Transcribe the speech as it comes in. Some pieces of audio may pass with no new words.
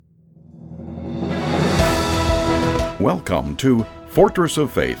Welcome to Fortress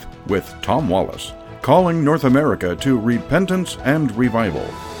of Faith with Tom Wallace, calling North America to repentance and revival.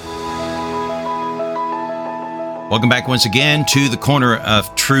 Welcome back once again to the corner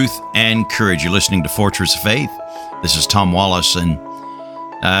of truth and courage. You're listening to Fortress of Faith. This is Tom Wallace, and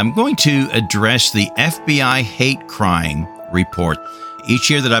I'm going to address the FBI hate crime report. Each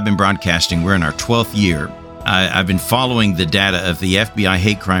year that I've been broadcasting, we're in our 12th year. I've been following the data of the FBI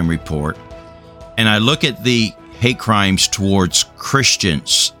hate crime report, and I look at the hate crimes towards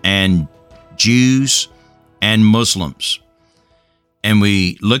Christians and Jews and Muslims. And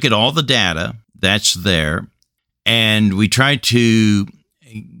we look at all the data that's there, and we try to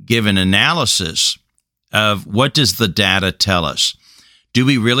give an analysis of what does the data tell us. Do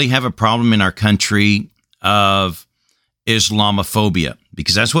we really have a problem in our country of Islamophobia?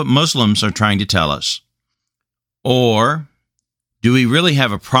 Because that's what Muslims are trying to tell us. Or do we really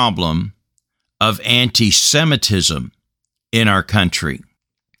have a problem of anti-Semitism in our country?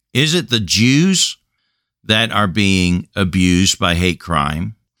 Is it the Jews that are being abused by hate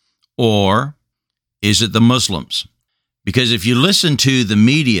crime, or is it the Muslims? Because if you listen to the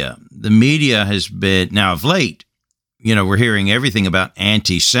media has been, now of late, we're hearing everything about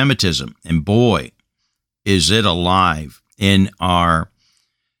anti-Semitism, and boy, is it alive in our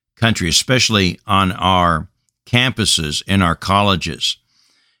country, especially on our campuses, in our colleges.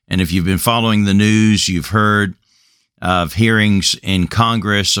 And if you've been following the news, you've heard of hearings in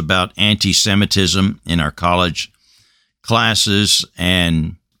Congress about anti-Semitism in our college classes,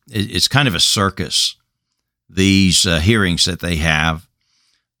 and it's kind of a circus, these hearings that they have.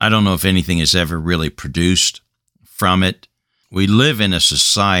 I don't know if anything is ever really produced from it. We live in a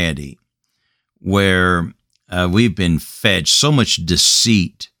society where we've been fed so much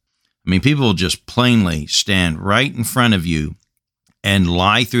deceit. I mean, people will just plainly stand right in front of you and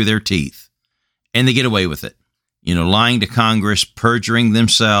lie through their teeth, and they get away with it. Lying to Congress, perjuring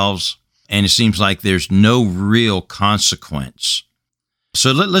themselves, and it seems like there's no real consequence.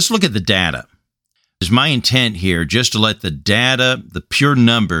 So let's look at the data. It's my intent here just to let the data, the pure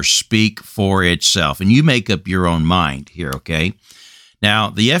numbers, speak for itself, and you make up your own mind here, okay? Now,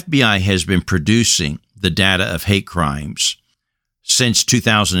 the FBI has been producing the data of hate crimes since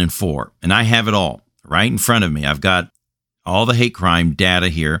 2004, and I have it all right in front of me. I've got all the hate crime data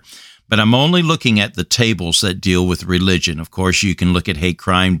here, but I'm only looking at the tables that deal with religion. Of course, you can look at hate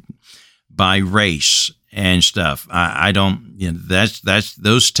crime by race and stuff. I don't,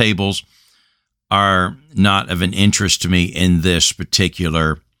 those tables are not of an interest to me in this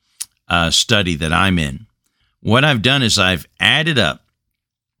particular study that I'm in. What I've done is I've added up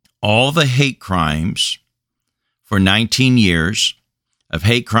all the hate crimes for 19 years of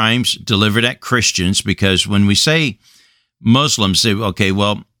hate crimes delivered at Christians, because when we say Muslims say, okay,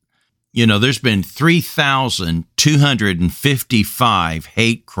 well, there's been 3,255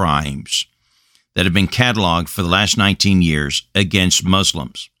 hate crimes that have been cataloged for the last 19 years against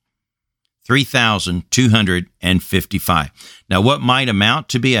Muslims. 3,255. Now, what might amount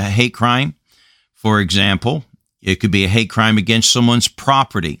to be a hate crime? For example, it could be a hate crime against someone's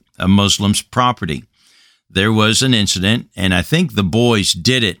property, a Muslim's property. There was an incident, and I think the boys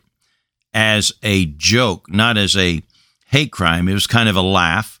did it as a joke, not as a hate crime. It was kind of a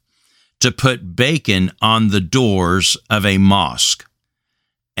laugh to put bacon on the doors of a mosque.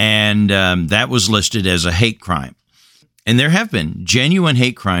 And that was listed as a hate crime. And there have been genuine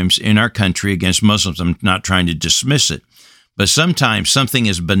hate crimes in our country against Muslims. I'm not trying to dismiss it, but sometimes something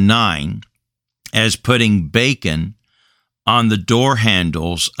as benign as putting bacon on the door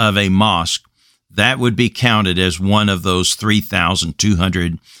handles of a mosque, that would be counted as one of those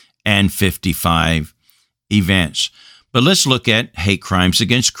 3,255 events. But let's look at hate crimes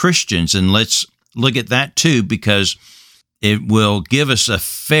against Christians, and let's look at that too, because it will give us a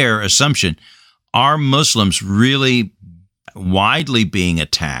fair assumption. Are Muslims really widely being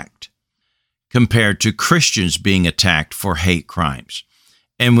attacked compared to Christians being attacked for hate crimes?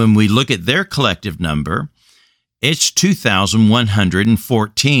 And when we look at their collective number, it's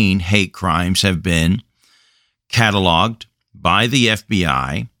 2,114 hate crimes have been cataloged by the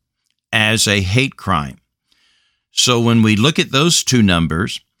FBI as a hate crime. So when we look at those two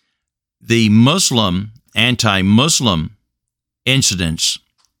numbers, the anti-Muslim incidence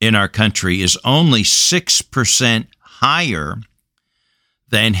in our country is only 6% higher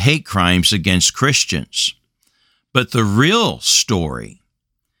than hate crimes against Christians. But the real story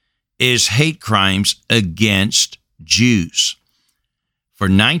is hate crimes against Jews. For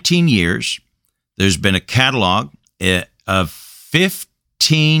 19 years, there's been a catalog of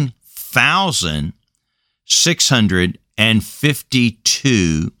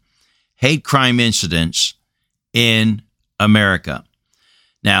 15,652 hate crime incidents in America.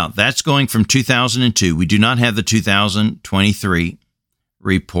 Now, that's going from 2002. We do not have the 2023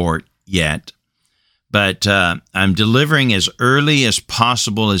 report yet, but I'm delivering as early as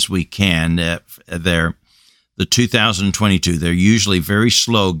possible as we can. The 2022, they're usually very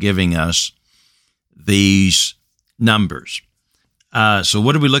slow giving us these numbers. So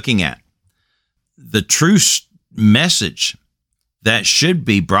what are we looking at? The true message that should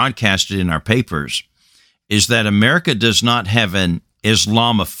be broadcasted in our papers is that America does not have an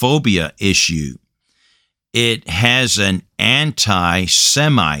Islamophobia issue. It has an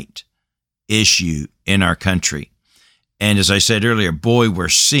anti-Semite issue in our country. And as I said earlier, boy, we're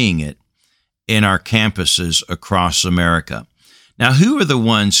seeing it in our campuses across America. Now, who are the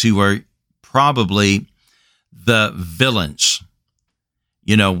ones who are probably the villains?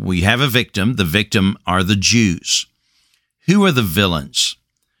 You know, we have a victim. The victim are the Jews. Who are the villains?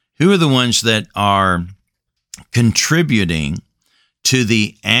 Who are the ones that are contributing to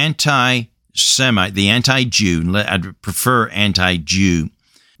the anti-Semite, the anti-Jew? I'd prefer anti-Jew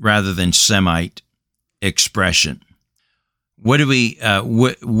rather than Semite expression.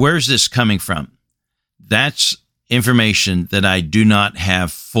 Where's this coming from? That's information that I do not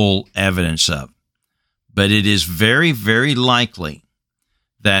have full evidence of. But it is very, very likely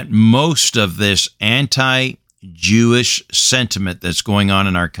that most of this anti-Jewish sentiment that's going on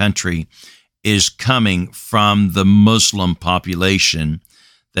in our country is coming from the Muslim population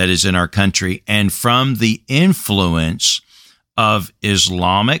that is in our country and from the influence of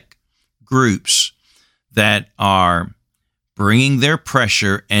Islamic groups that are bringing their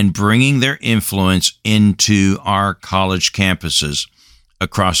pressure and bringing their influence into our college campuses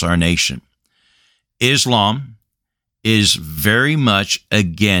across our nation. Islam is very much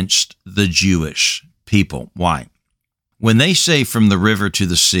against the Jewish people. Why? When they say from the river to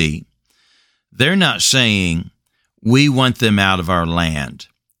the sea, they're not saying we want them out of our land.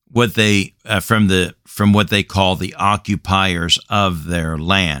 What they from what they call the occupiers of their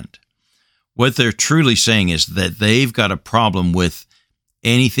land. What they're truly saying is that they've got a problem with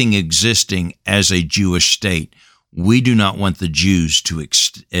anything existing as a Jewish state. We do not want the Jews to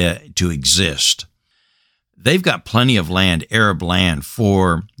exist. They've got plenty of land, Arab land,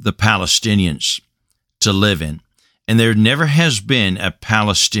 for the Palestinians to live in. And there never has been a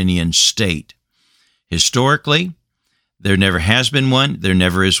Palestinian state. Historically, there never has been one. There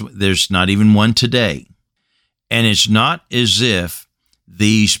never is. There's not even one today. And it's not as if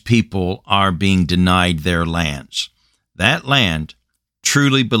these people are being denied their lands. That land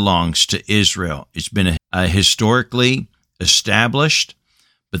truly belongs to Israel. It's been historically established,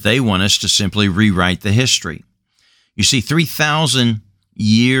 but they want us to simply rewrite the history. You see, 3,000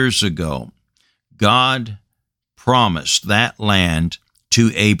 years ago, God promised that land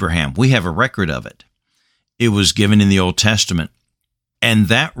to Abraham. We have a record of it. It was given in the Old Testament, and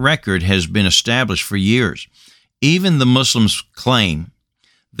that record has been established for years. Even the Muslims claim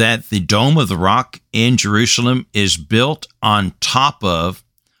that the Dome of the Rock in Jerusalem is built on top of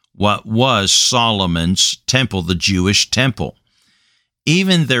what was Solomon's temple, the Jewish temple.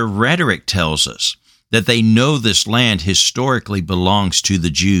 Even their rhetoric tells us that they know this land historically belongs to the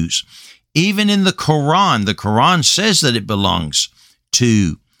Jews. Even in the Quran says that it belongs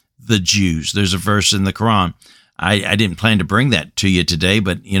to the Jews. There's a verse in the Quran. I didn't plan to bring that to you today,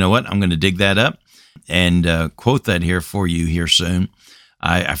 but you know what? I'm going to dig that up and quote that here for you here soon.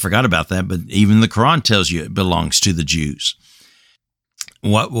 I forgot about that, but even the Quran tells you it belongs to the Jews.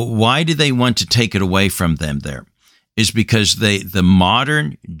 Why do they want to take it away from them there? Is because the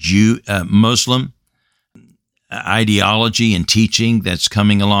modern Muslim ideology and teaching that's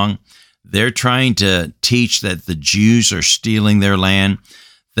coming along, they're trying to teach that the Jews are stealing their land,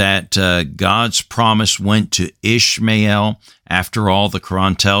 that God's promise went to Ishmael. After all, the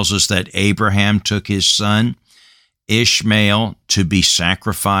Quran tells us that Abraham took his son, Ishmael, to be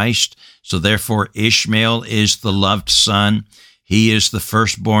sacrificed. So therefore, Ishmael is the loved son. He is the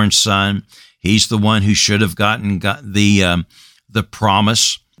firstborn son. He's the one who should have gotten the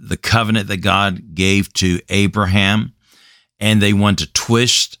promise, the covenant that God gave to Abraham. And they want to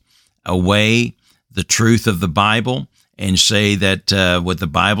twist away the truth of the Bible and say that what the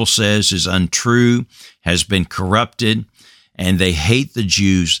Bible says is untrue, has been corrupted, and they hate the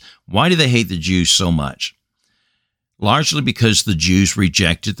Jews. Why do they hate the Jews so much? Largely because the Jews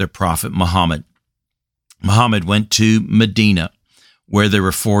rejected their prophet Muhammad. Muhammad went to Medina, where there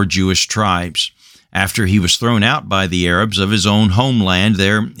were 4 Jewish tribes, after he was thrown out by the Arabs of his own homeland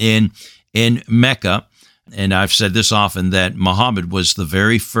there in Mecca. And I've said this often, that Muhammad was the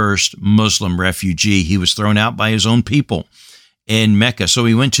very first Muslim refugee. He was thrown out by his own people in Mecca. So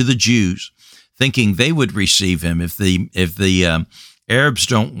he went to the Jews, thinking they would receive him. If the Arabs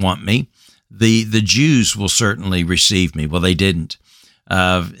don't want me, the Jews will certainly receive me. Well, they didn't.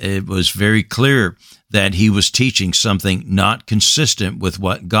 It was very clear that he was teaching something not consistent with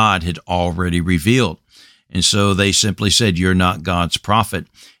what God had already revealed. And so they simply said, "You're not God's prophet."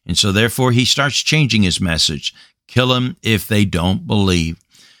 And so therefore he starts changing his message. Kill them if they don't believe.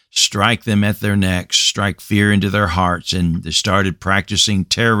 Strike them at their necks, strike fear into their hearts. And they started practicing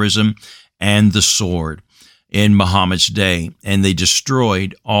terrorism and the sword in Muhammad's day. And they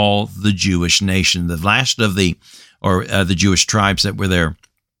destroyed all the Jewish nation. The last of the Jewish tribes that were there,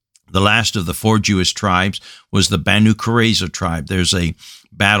 the last of the 4 Jewish tribes was the Banu Qurayza tribe. There's a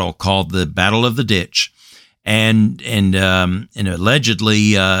battle called the Battle of the Ditch. And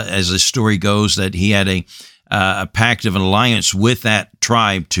allegedly, as the story goes, that he had a pact of an alliance with that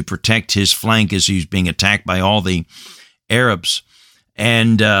tribe to protect his flank as he was being attacked by all the Arabs.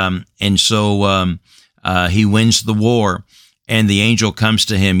 And so he wins the war, and the angel comes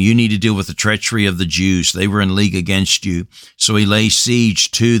to him. "You need to deal with the treachery of the Jews. They were in league against you." So he lays siege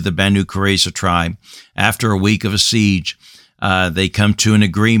to the Banu Qurayza tribe. After a week of a siege, they come to an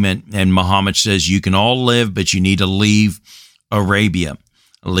agreement, and Muhammad says, "You can all live, but you need to leave Arabia,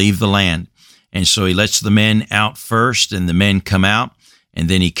 leave the land." And so he lets the men out first, and the men come out, and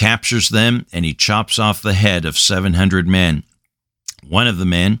then he captures them, and he chops off the head of 700 men. One of the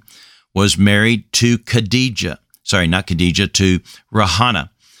men was married to to Rahana.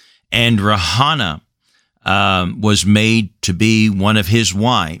 And Rahana was made to be one of his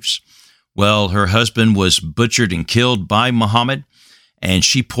wives. Well, her husband was butchered and killed by Muhammad, and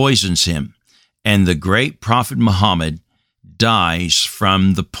she poisons him. And the great prophet Muhammad dies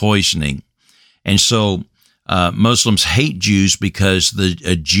from the poisoning. And so Muslims hate Jews because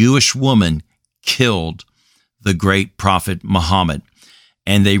a Jewish woman killed the great prophet Muhammad,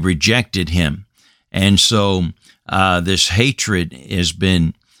 and they rejected him. And so this hatred has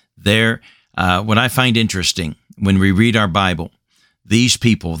been there. What I find interesting when we read our Bible, these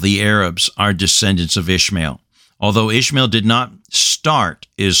people, the Arabs, are descendants of Ishmael. Although Ishmael did not start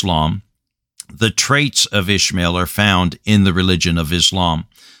Islam, the traits of Ishmael are found in the religion of Islam.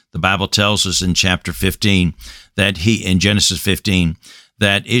 The Bible tells us in chapter 15 in Genesis 15,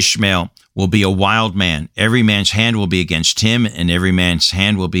 that Ishmael will be a wild man. Every man's hand will be against him, and every man's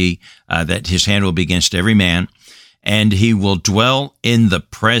hand will be, that his hand will be against every man. And he will dwell in the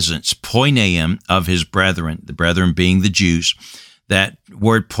presence, poineum, of his brethren, the brethren being the Jews. That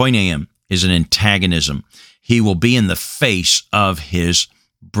word poineum is an antagonism. He will be in the face of his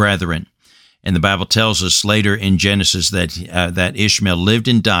brethren. And the Bible tells us later in Genesis that Ishmael lived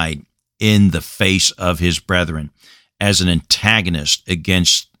and died in the face of his brethren as an antagonist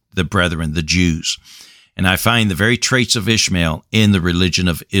against the brethren, the Jews. And I find the very traits of Ishmael in the religion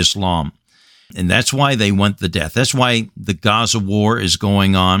of Islam. And that's why they want the death. That's why the Gaza war is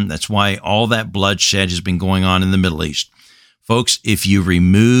going on. That's why all that bloodshed has been going on in the Middle East. Folks, if you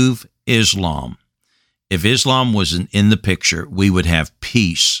remove Islam, if Islam wasn't in the picture, we would have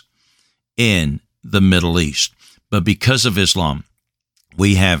peace in the Middle East. But because of Islam,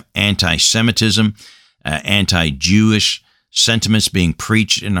 we have anti-Semitism, anti-Jewish sentiments being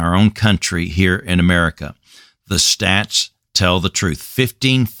preached in our own country here in America. The stats tell the truth.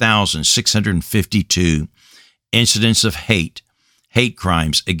 15,652 incidents of hate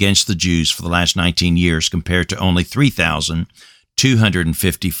crimes against the Jews for the last 19 years compared to only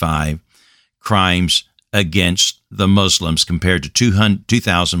 3,255 crimes against the Muslims compared to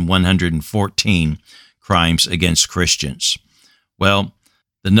 2,114 crimes against Christians. Well,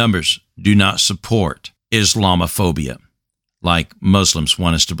 the numbers do not support Islamophobia like Muslims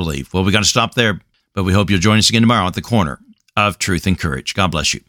want us to believe. Well, we got to stop there, but we hope you'll join us again tomorrow at the corner of Truth and Courage. God bless you.